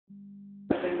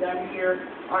husband that I'm here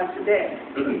on today.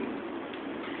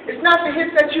 It's not the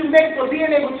hits that you make, but being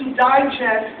able to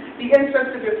digest the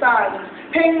insights of your silence.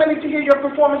 Paying money to hear your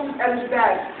performances at its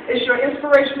best. It's your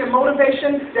inspiration and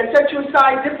motivation that sets you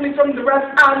aside differently from the rest.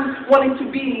 I'm wanting to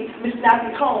be Miss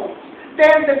Nappy Combs.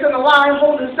 Fans that's in a line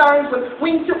holding signs with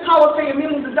wingtip collar paying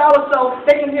millions of dollars so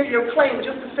they can hear your claim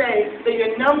just to say that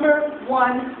you're #1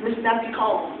 Miss Nappy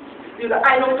Combs. You're the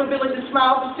idol for Village of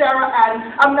Smile for Sarah,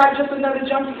 and I'm not just another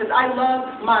junkie because I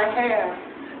love my hair.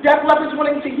 Deaf lovers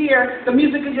wanting to hear the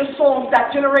music of your songs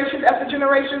that generations after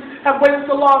generations have waited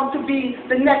so long to be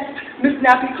the next Miss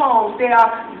Nappy Combs. There are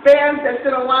fans that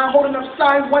sit in line holding up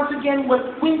signs once again with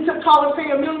wingtip collars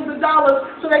paying millions of dollars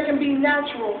so they can be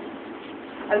natural.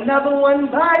 Another one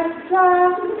bites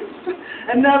us,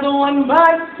 another one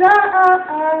bites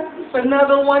us,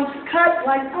 another one cut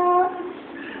like us.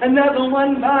 Another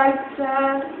one bites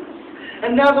us,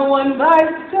 another one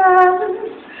bites us,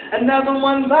 another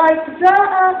one bites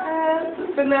us,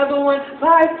 another one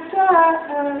bites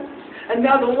us,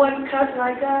 another one cuts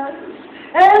like us,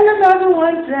 and another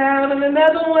one down, and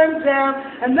another one down,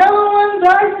 another one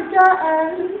bites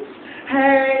us.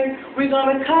 Hey, we're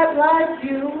gonna cut like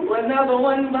you, another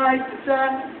one bites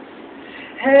us.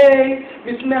 Hey,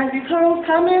 Miss Nappy Combs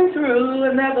coming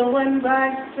through, another one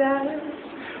bites us.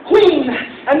 Queen,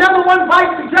 another one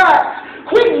bites the dust.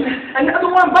 Queen, another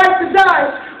one bites the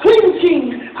dust. Queen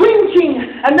King,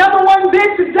 another one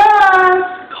bit the dust.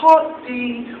 Caught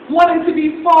thee, wanting to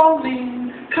be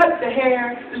falling, cut the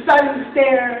hair, deciding the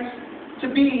stairs,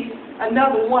 to be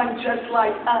another one just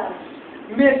like us.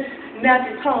 Miss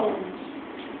Nappy Combs.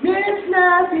 Miss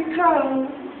Nappy Combs,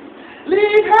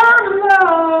 leave her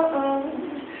alone.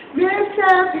 Miss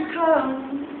Nappy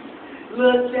Combs,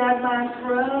 look at my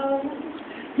fro.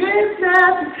 Miss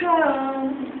Nappy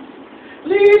Combs,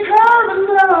 leave her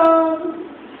alone.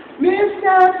 Miss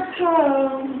Nappy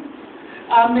Combs,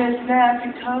 Miss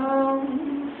Nappy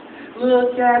Combs,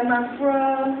 look at my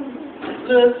fro,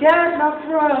 look at my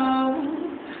fro.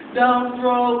 Don't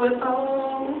throw it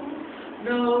all,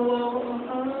 no,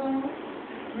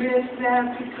 Miss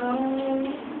Nappy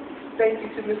Combs. Thank you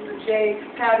to Mr. J.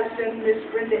 Patterson, Miss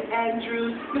Brenda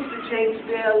Andrews, Mr. James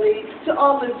Bailey, to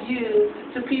all of you,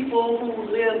 to people who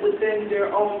live within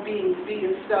their own beings. Be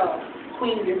yourself.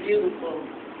 Queen, you're beautiful.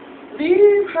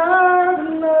 Leave her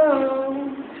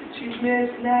alone. She's Miss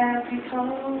Nappy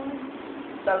Combs.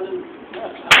 Salute.